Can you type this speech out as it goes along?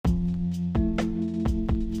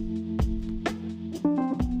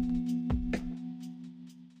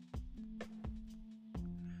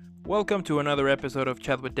Welcome to another episode of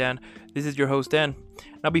Chat with Dan. This is your host, Dan.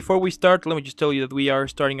 Now, before we start, let me just tell you that we are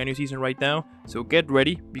starting a new season right now, so get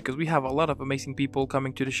ready because we have a lot of amazing people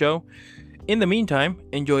coming to the show. In the meantime,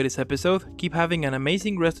 enjoy this episode, keep having an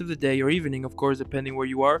amazing rest of the day or evening, of course, depending where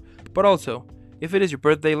you are, but also, if it is your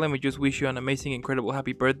birthday, let me just wish you an amazing, incredible,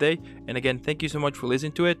 happy birthday. And again, thank you so much for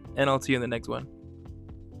listening to it, and I'll see you in the next one.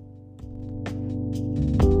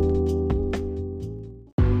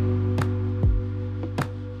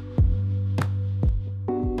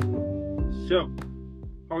 So,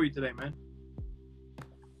 how are you today, man?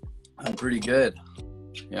 I'm pretty good.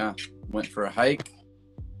 Yeah, went for a hike.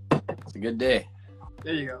 It's a good day.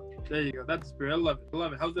 There you go. That's the spirit. I love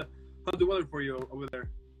it. How's the weather for you over there?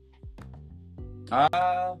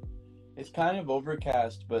 It's kind of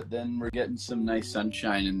overcast, but then we're getting some nice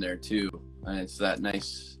sunshine in there too, and it's that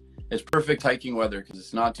nice. It's perfect hiking weather because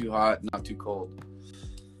it's not too hot, not too cold.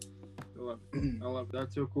 I love it.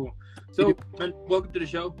 That's so cool. So, man, welcome to the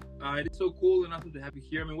show. It is so cool and awesome to have you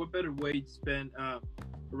here. I mean, what better way to spend a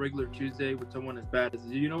regular Tuesday with someone as bad as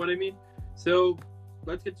you? You know what I mean? So,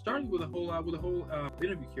 let's get started with a whole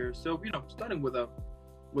interview here. So, starting with a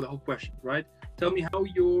whole question, right? Tell me how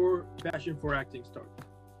your passion for acting started.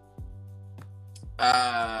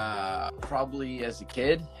 Probably as a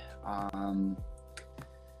kid.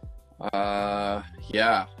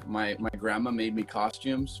 Yeah, my grandma made me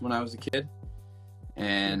costumes when I was a kid,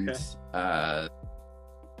 and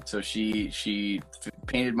so she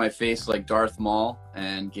painted my face like Darth Maul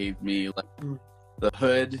and gave me like the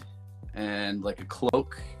hood and like a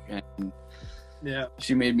cloak, and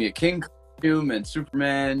she made me a king costume and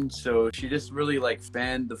Superman. So she just really like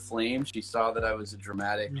fanned the flame. She saw that I was a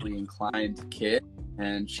dramatically inclined kid,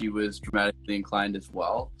 and she was dramatically inclined as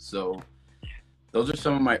well. So those are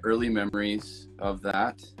some of my early memories of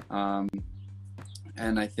that.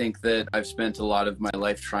 And I think that I've spent a lot of my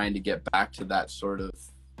life trying to get back to that sort of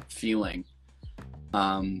feeling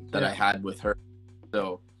that I had with her.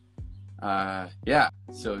 So,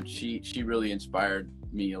 so she really inspired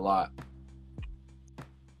me a lot.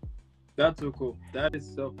 That's so cool. That is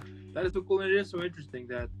so cool, and it is so interesting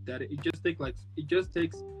that it just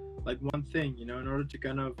takes like one thing, in order to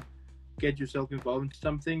kind of get yourself involved in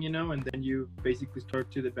something, and then you basically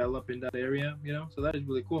start to develop in that area, so that is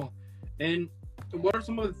really cool. And what are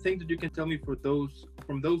some of the things that you can tell me from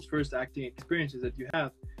those first acting experiences that you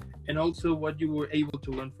have, and also what you were able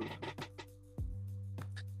to learn from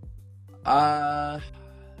them?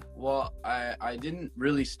 Well, I didn't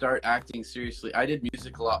really start acting seriously. I did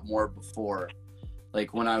music a lot more before,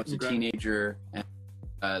 like when I was a teenager, and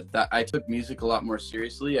that I took music a lot more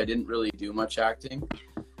seriously. I didn't really do much acting.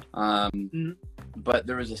 But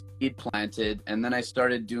there was a seed planted, and then I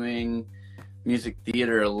started doing music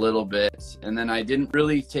theater a little bit, and then I didn't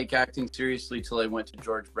really take acting seriously till I went to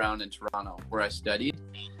George Brown in Toronto, where I studied,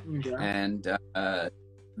 and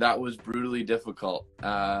that was brutally difficult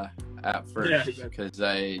at first because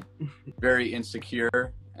I very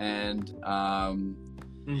insecure, and I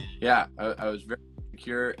was very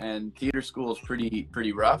insecure, and theater school is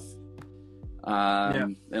pretty rough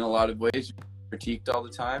in a lot of ways. Critiqued all the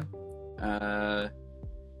time,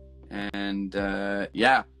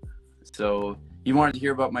 so you wanted to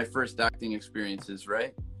hear about my first acting experiences,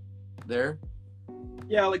 right? There?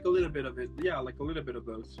 Yeah, like a little bit of it. Yeah, like a little bit of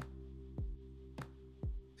those.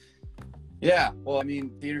 Yeah, well, I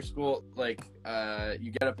mean, theater school, like,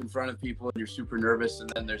 you get up in front of people and you're super nervous, and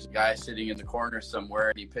then there's a guy sitting in the corner somewhere,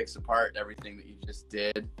 and he picks apart everything that you just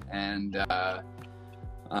did, and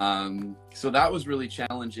so that was really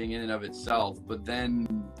challenging in and of itself. But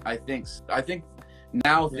then I think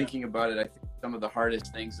now thinking about it, I think some of the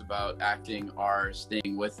hardest things about acting are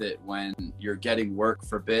staying with it when you're getting work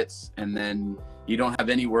for bits, and then you don't have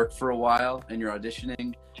any work for a while, and you're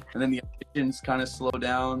auditioning, and then the auditions kind of slow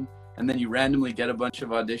down, and then you randomly get a bunch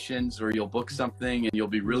of auditions, or you'll book something and you'll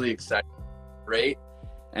be really excited, great,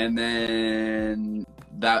 and then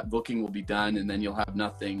that booking will be done, and then you'll have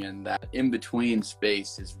nothing, and that in-between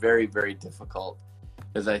space is very, very difficult,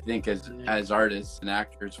 because I think as artists and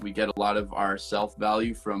actors, we get a lot of our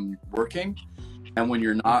self-value from working, and when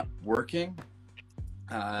you're not working,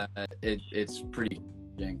 it's pretty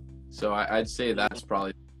challenging. So I'd say that's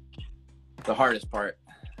probably the hardest part.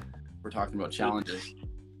 We're talking about challenges.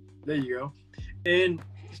 There you go. And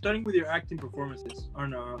starting with your acting performances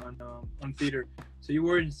on theater. So you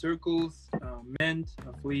were in Circles, Ment,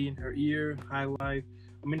 A Flea in Her Ear, High Life.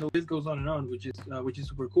 I mean, the list goes on and on, which is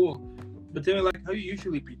super cool. But tell me, like, how you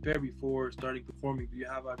usually prepare before starting performing? Do you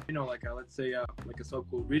have let's say like a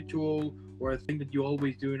so-called ritual or a thing that you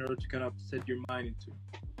always do in order to kind of set your mind into?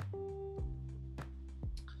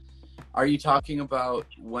 Are you talking about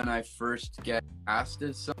when I first get asked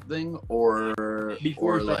as something, or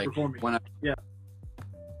Before you start like performing? when Yeah.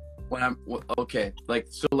 okay, like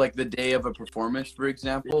so like the day of a performance, for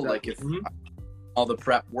example, like if all the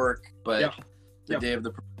prep work, but the day of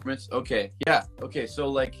the performance. Okay, yeah, okay. So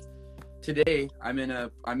like today, I'm in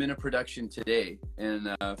a production today.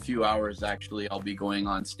 In a few hours, actually, I'll be going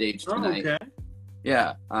on stage tonight. Okay.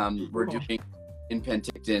 Yeah, we're doing in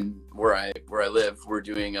Penticton, where I live. We're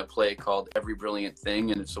doing a play called Every Brilliant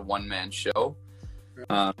Thing, and it's a one-man show.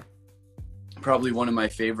 Probably one of my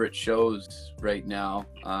favorite shows right now.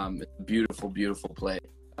 It's a beautiful, beautiful play.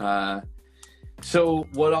 So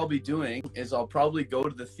what I'll be doing is I'll probably go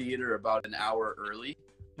to the theater about an hour early.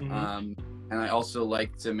 And I also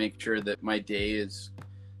like to make sure that my day is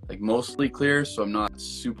like mostly clear, so I'm not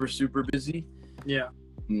super, super busy. Yeah.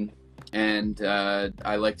 And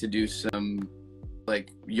I like to do some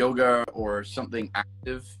like yoga or something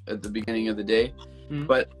active at the beginning of the day.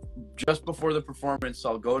 But just before the performance,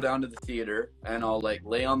 I'll go down to the theater and I'll like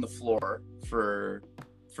lay on the floor for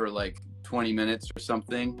like 20 minutes or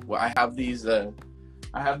something. Well, I have these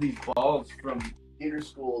balls from theater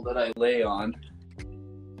school that I lay on.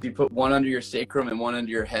 You put one under your sacrum and one under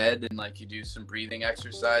your head, and like you do some breathing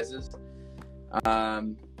exercises.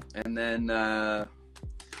 And then so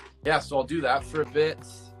I'll do that for a bit,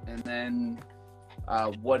 and then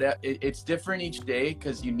it's different each day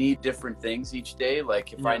because you need different things each day.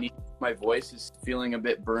 Like if I need, my voice is feeling a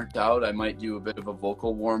bit burnt out, I might do a bit of a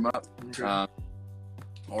vocal warm up.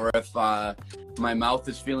 Or if my mouth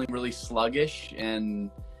is feeling really sluggish and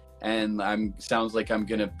sounds like I'm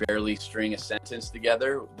gonna barely string a sentence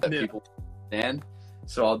together that people understand,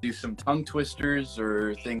 so I'll do some tongue twisters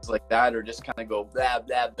or things like that, or just kind of go blah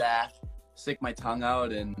blah blah, stick my tongue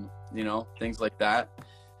out, and things like that.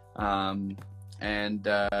 And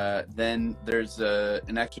then there's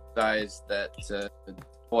an exercise that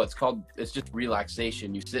it's just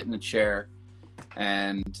relaxation. You sit in a chair,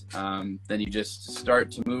 and then you just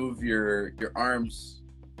start to move your arms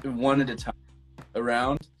one at a time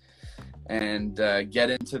around, and get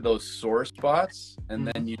into those sore spots, and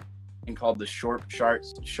then you can call the sharp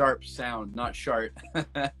sound, not shart.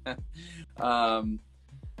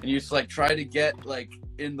 And you just like try to get like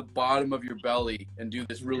in the bottom of your belly and do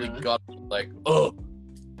this really gut like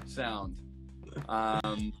sound.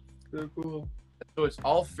 So cool. So it's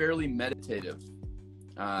all fairly meditative.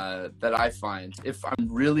 That I find if I'm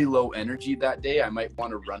really low energy that day, I might want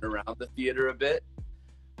to run around the theater a bit.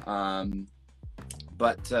 And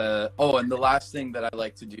the last thing that I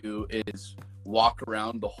like to do is walk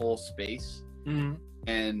around the whole space.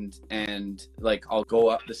 And like I'll go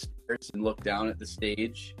up the stairs and look down at the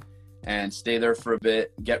stage and stay there for a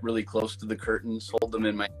bit, get really close to the curtains, hold them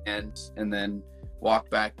in my hands, and then walk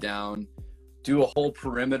back down, do a whole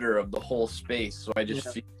perimeter of the whole space. So I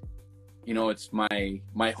just feel, it's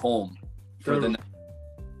my home for the night,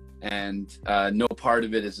 and no part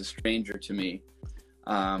of it is a stranger to me.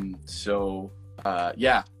 That's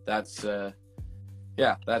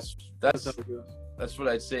what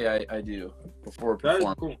I'd say I do before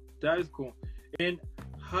performing. That is cool. And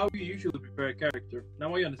how do you usually prepare a character?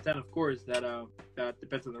 Now I understand, of course, that that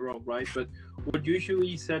depends on the role, right? But what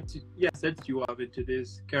usually sets you up into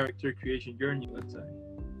this character creation journey, let's say?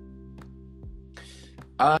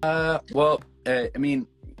 I mean,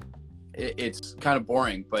 it's kind of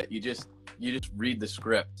boring, but you just read the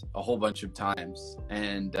script a whole bunch of times,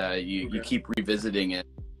 and you keep revisiting it,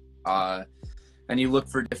 and you look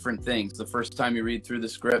for different things. The first time you read through the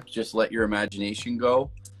script, just let your imagination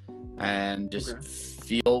go, and just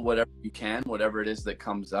feel whatever it is that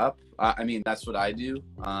comes up. I mean, that's what I do.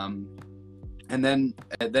 And then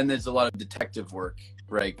there's a lot of detective work,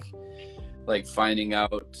 like finding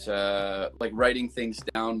out, like writing things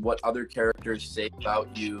down, what other characters say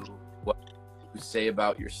about you, what you say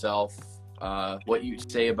about yourself, what you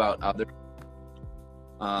say about others.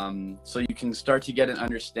 So you can start to get an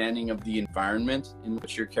understanding of the environment in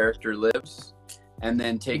which your character lives, and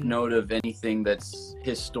then take note of anything that's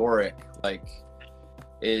historic, like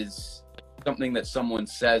is something that someone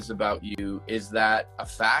says about you, is that a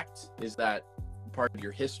fact? Is that part of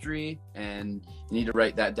your history and you need to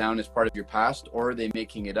write that down as part of your past, or are they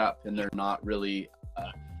making it up and they're not really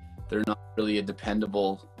a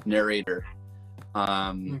dependable narrator?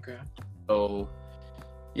 So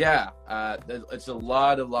it's a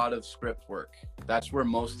lot of script work. That's where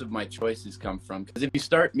most of my choices come from, because if you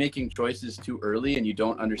start making choices too early and you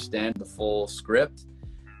don't understand the full script,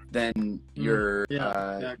 then you're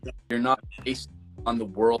not based on the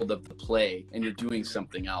world of the play and you're doing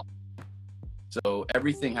something else. So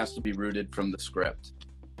everything has to be rooted from the script.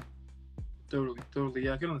 Totally.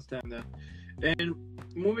 Yeah, I can understand that. And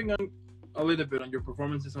moving on a little bit on your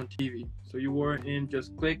performances on TV. So you were in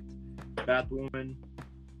Just Clicked, Batwoman,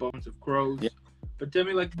 Bones of Crows. Yeah. But tell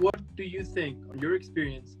me, like, what do you think, on your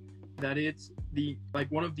experience, that it's the like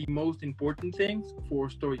one of the most important things for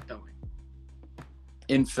storytelling?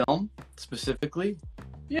 In film, specifically?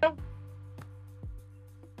 Yeah.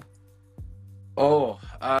 Oh,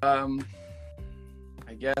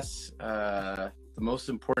 I guess the most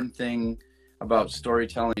important thing about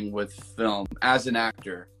storytelling with film, as an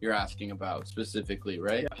actor, you're asking about specifically,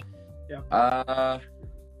 right? Yeah.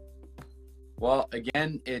 Well,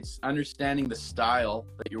 again, it's understanding the style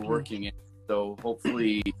that you're working in. So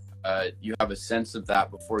hopefully you have a sense of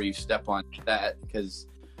that before you step on set, because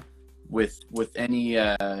with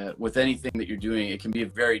anything that you're doing, it can be a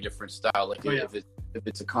very different style. Like if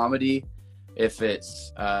it's a comedy, if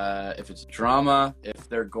it's drama, if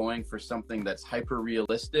they're going for something that's hyper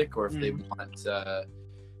realistic, or if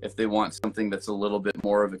they want something that's a little bit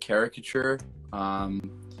more of a caricature.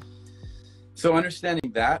 So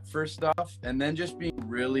understanding that first off, and then just being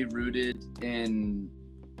really rooted in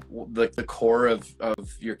the core of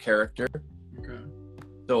your character. Okay.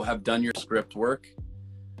 So have done your script work,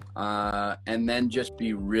 and then just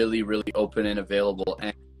be really, really open and available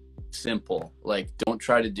and simple. Like, don't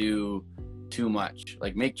try to do too much.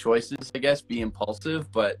 Like, make choices, I guess, be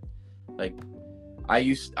impulsive, but like I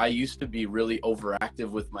used to be really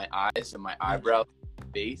overactive with my eyes and my eyebrows,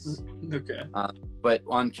 face. Okay. But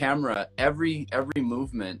on camera, every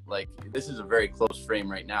movement, like, this is a very close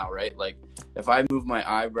frame right now, right? Like, if I move my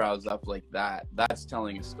eyebrows up like that, that's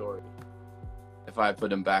telling a story. If I put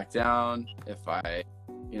them back down, if I,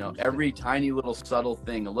 every tiny little subtle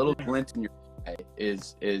thing, a little glint in your eye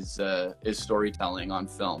is storytelling on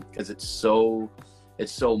film, because it's so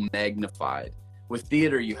magnified. With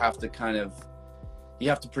theater, you have to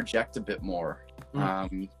project a bit more.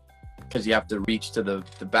 Because you have to reach to the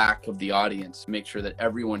back of the audience, make sure that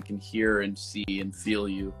everyone can hear and see and feel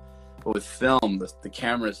you. But with film, the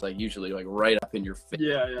camera is like usually like right up in your face.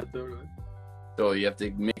 Yeah, totally. So you have to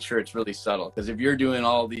make sure it's really subtle, because if you're doing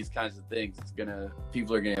all these kinds of things,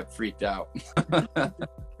 people are gonna get freaked out.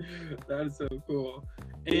 That is so cool.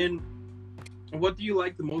 And what do you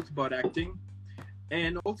like the most about acting?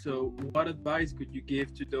 And also, what advice could you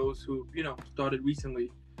give to those who started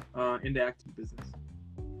recently in the acting business?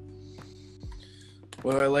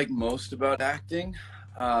 What I like most about acting,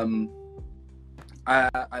 I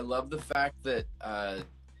love the fact that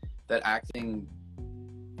that acting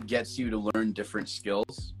gets you to learn different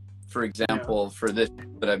skills. For example, for this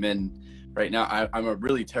that I'm in right now, I'm a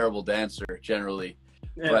really terrible dancer generally,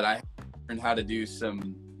 but I learned how to do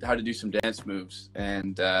some dance moves,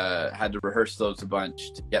 and had to rehearse those a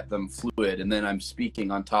bunch to get them fluid, and then I'm speaking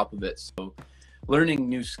on top of it. So learning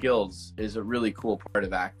new skills is a really cool part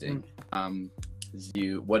of acting.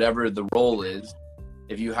 Whatever the role is,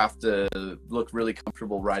 if you have to look really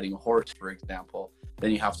comfortable riding a horse, for example,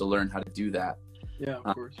 then you have to learn how to do that. Yeah,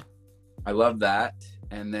 of course. I love that.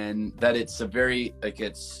 And then that it's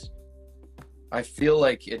I feel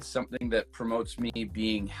like it's something that promotes me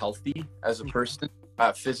being healthy as a person,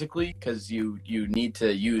 physically, because you need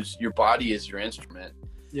to use your body as your instrument.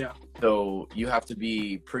 Yeah. So you have to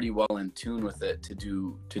be pretty well in tune with it to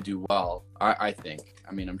do well. I think.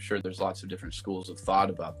 I mean, I'm sure there's lots of different schools of thought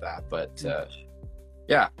about that, but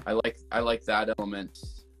I like that element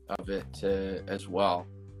of it as well.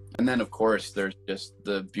 And then, of course, there's just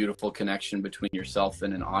the beautiful connection between yourself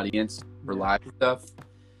and an audience for live stuff.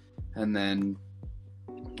 And then,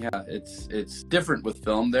 it's different with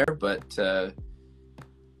film there, but I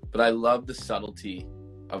love the subtlety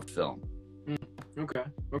of film.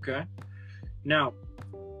 Okay. Now,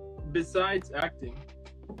 besides acting,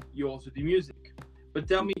 you also do music. But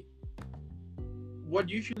tell me, what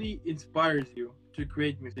usually inspires you to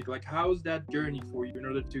create music? Like, how's that journey for you in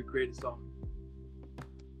order to create a song?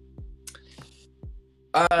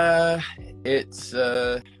 I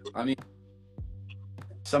mean,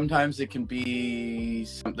 sometimes it can be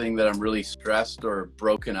something that I'm really stressed or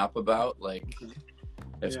broken up about, like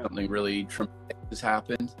if something really traumatic has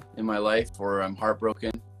happened in my life, or I'm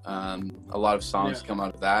heartbroken. A lot of songs come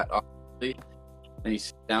out of that, obviously. And you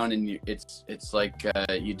sit down and it's like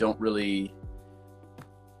you don't really.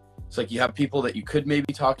 It's like you have people that you could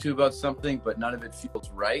maybe talk to about something, but none of it feels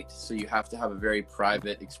right. So you have to have a very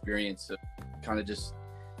private experience of kind of just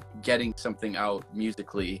getting something out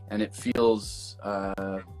musically, and it feels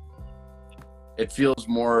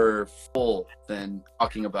more full than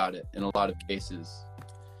talking about it in a lot of cases.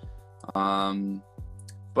 But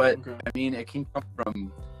I mean, it can come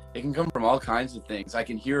from it can come from all kinds of things. I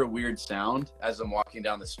can hear a weird sound as I'm walking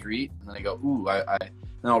down the street, and then I go, ooh,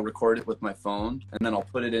 then I'll record it with my phone, and then I'll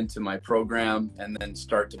put it into my program, and then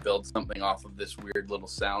start to build something off of this weird little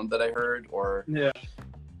sound that I heard, or Yeah.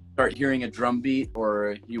 start hearing a drum beat,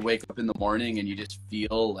 or you wake up in the morning and you just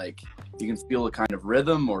feel like you can feel a kind of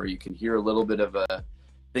rhythm, or you can hear a little bit of a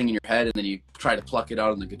thing in your head, and then you try to pluck it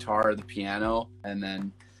out on the guitar or the piano, and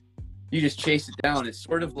then you just chase it down. It's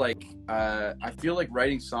sort of like, I feel like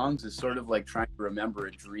writing songs is sort of like trying to remember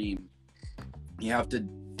a dream. You have to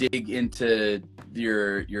dig into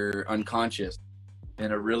your unconscious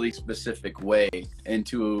in a really specific way,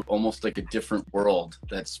 into almost like a different world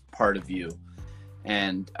that's part of you.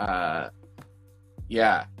 And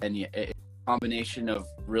it's a combination of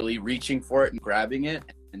really reaching for it and grabbing it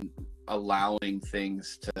and allowing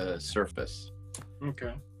things to surface.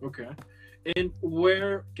 Okay. And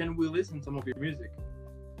where can we listen some of your music?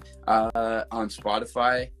 On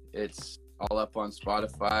Spotify. It's all up on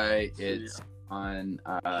Spotify. It's on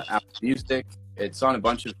Apple Music. It's on a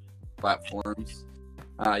bunch of platforms.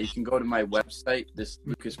 You can go to my website,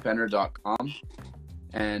 thislucaspenner.com,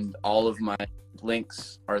 and all of my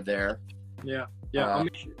links are there. I'll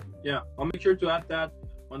make sure to add that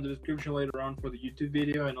on the description later on for the YouTube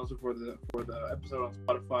video, and also for the episode on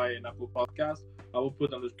Spotify and Apple Podcasts. I will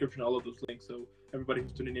put on the description all of those links, so everybody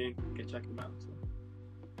who's tuning in can check them out. So.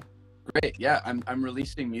 Great, yeah. I'm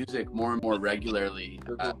releasing music more and more regularly.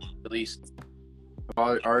 I've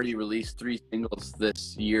already released 3 singles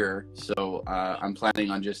this year, so I'm planning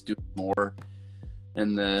on just doing more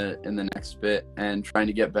in the next bit and trying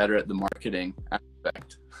to get better at the marketing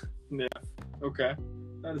aspect. Yeah. Okay.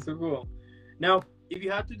 That is so cool. Now, if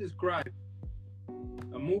you had to describe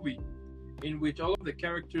a movie in which all of the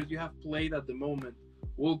characters you have played at the moment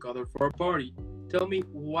will gather for a party, tell me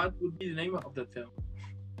what would be the name of that film?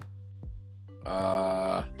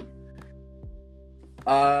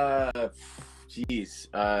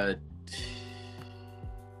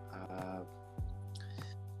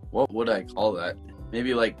 What would I call that?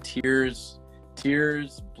 Maybe like Tears,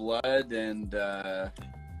 Blood, and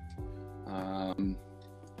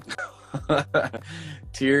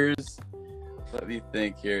Tears. Let me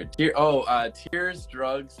think here. Tears,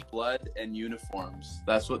 Drugs, Blood, and Uniforms.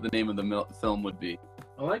 That's what the name of the film would be.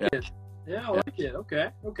 I like it. Yeah, I like it.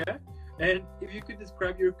 Okay. And if you could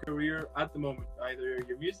describe your career at the moment, either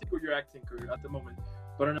your music or your acting career at the moment,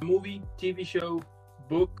 but in a movie, TV show,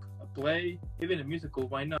 book, a play, even a musical,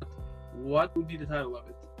 why not? What would be the title of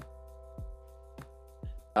it?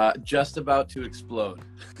 Just About to Explode.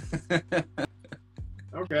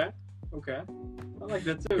 Okay. I like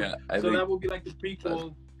that too. Yeah, that would be like the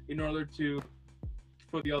prequel in order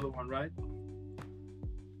for the other one, right?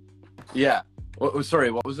 Yeah.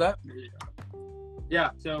 Sorry, what was that?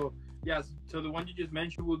 So the one you just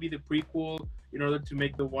mentioned will be the prequel in order to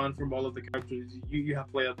make the one from all of the characters you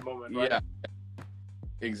have played at the moment, right? Yeah.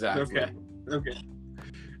 Exactly. Okay.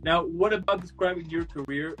 Now, what about describing your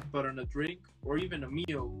career, but on a drink or even a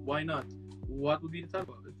meal? Why not? What would be the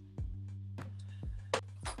title of it?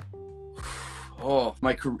 Oh,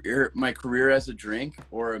 my career as a drink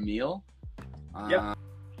or a meal? Yeah.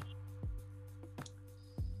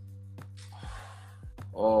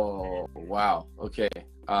 Oh, wow. Okay.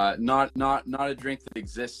 Not a drink that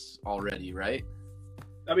exists already, right?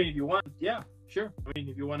 I mean, if you want, yeah, sure. I mean,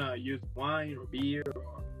 if you want to use wine or beer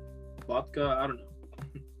or vodka, I don't know.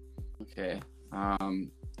 Okay. Well,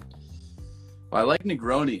 I like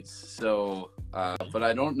Negronis, so but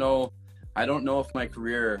I don't know if my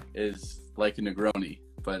career is like a Negroni,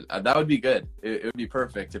 but that would be good. It would be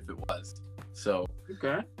perfect if it was. So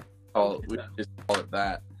okay, we just call it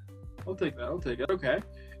that. I'll take it. Okay.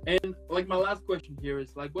 And like my last question here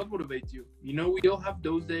is like, what motivates you? You know, we all have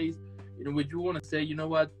those days, which you want to say, you know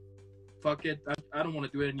what, fuck it, I don't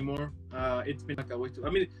want to do it anymore. It's been like a waste. I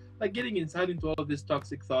mean, like getting inside into all of these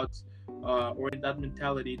toxic thoughts, or in that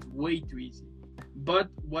mentality, it's way too easy. But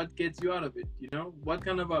what gets you out of it? What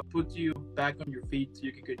kind of puts you back on your feet so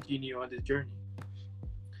you can continue on this journey?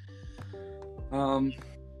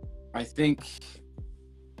 I think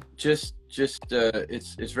just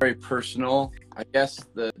it's very personal. I guess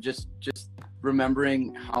just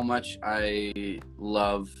remembering how much I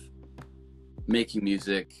love making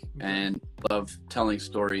music and love telling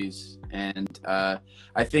stories, and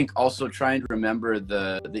I think also trying to remember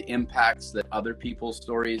the impacts that other people's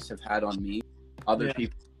stories have had on me,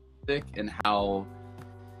 people's music, and how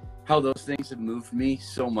those things have moved me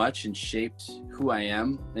so much and shaped who I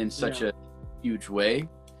am in such a huge way.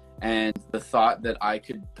 And the thought that I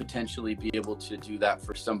could potentially be able to do that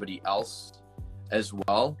for somebody else as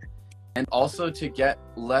well and also to get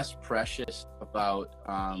less precious about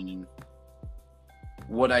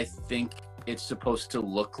what I think it's supposed to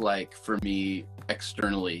look like for me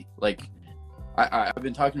externally. Like I've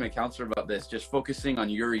been talking to my counselor about this, just focusing on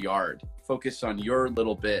your yard, focus on your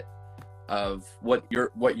little bit of what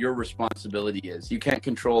your responsibility is. You can't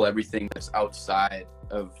control everything that's outside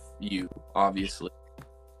of you, obviously.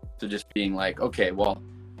 So just being like, okay, well,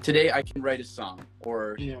 today I can write a song,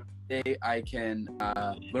 or today I can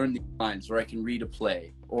learn these lines, or I can read a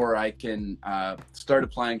play, or I can start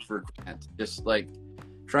applying for a grant. Just like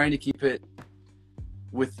trying to keep it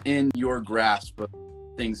within your grasp of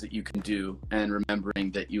things that you can do, and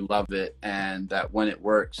remembering that you love it and that when it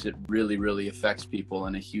works, it really, really affects people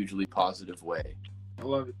in a hugely positive way. I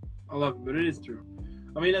love it, but it is true.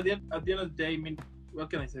 I mean, at the end of the day, I mean, what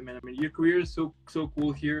can I say, man? I mean, your career is so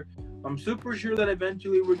cool here. I'm super sure that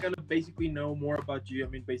eventually we're gonna basically know more about you. I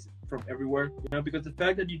mean, basically from everywhere, you know, because the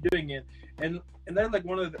fact that you're doing it, and that is like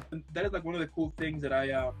one of the cool things that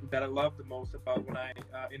I love the most about when I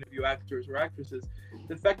interview actors or actresses.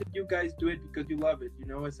 The fact that you guys do it because you love it. You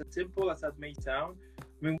know, it's as simple as that may sound. I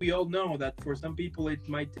mean, we all know that for some people it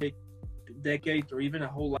might take decades or even a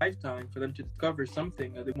whole lifetime for them to discover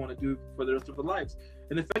something that they want to do for the rest of their lives.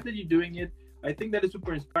 And the fact that you're doing it, I think that is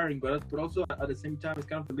super inspiring, but also at the same time, it's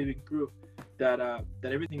kind of a living proof that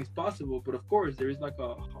everything is possible. But of course, there is like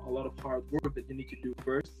a lot of hard work that you need to do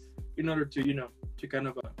first in order to, you know, to kind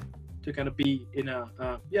of be in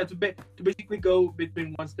to basically go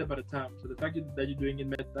between one step at a time. So the fact that you're doing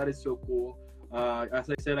it, that is so cool.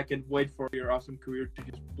 As I said, I can't wait for your awesome career to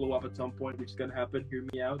just blow up at some point, which is gonna happen. Hear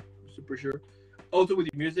me out, I'm super sure. Also with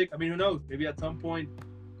your music, I mean, who knows? Maybe at some point,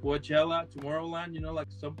 Coachella, Tomorrowland, you know, like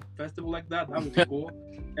some festival like that would be cool.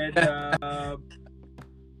 And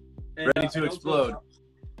ready to explode. Also,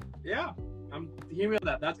 yeah, I'm hearing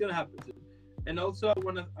that. That's gonna happen soon. And also, I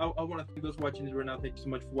wanna thank those watching this right now. Thank you so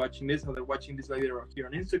much for watching this. Whether watching this later here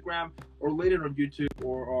on Instagram, or later on YouTube,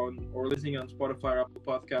 or listening on Spotify or Apple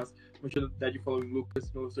Podcasts. Make sure that you're following Lucas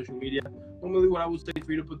on social media. Normally, what I would say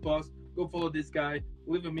for you to put pause, go follow this guy,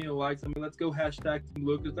 leave a million likes. I mean, let's go hashtag Team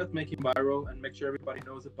Lucas. Let's make him viral and make sure everybody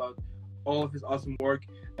knows about all of his awesome work.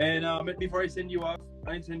 And before I send you off,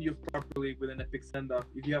 I need to send you off properly with an epic send-off.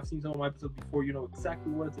 If you have seen some of my episodes before, you know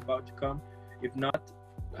exactly what it's about to come. If not,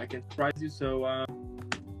 I can surprise you. So let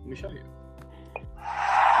me show you.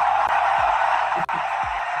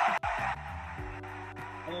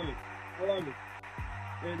 I love it.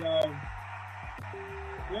 And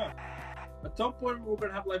yeah. At some point, we're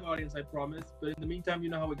gonna have live audience, I promise. But in the meantime, you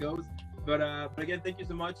know how it goes. But again, thank you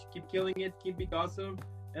so much. Keep killing it. Keep being awesome.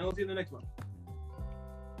 And I'll see you in the next one.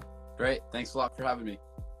 Great. Thanks a lot for having me.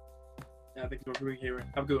 Yeah, thanks for being here.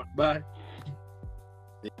 Have a good one. Bye.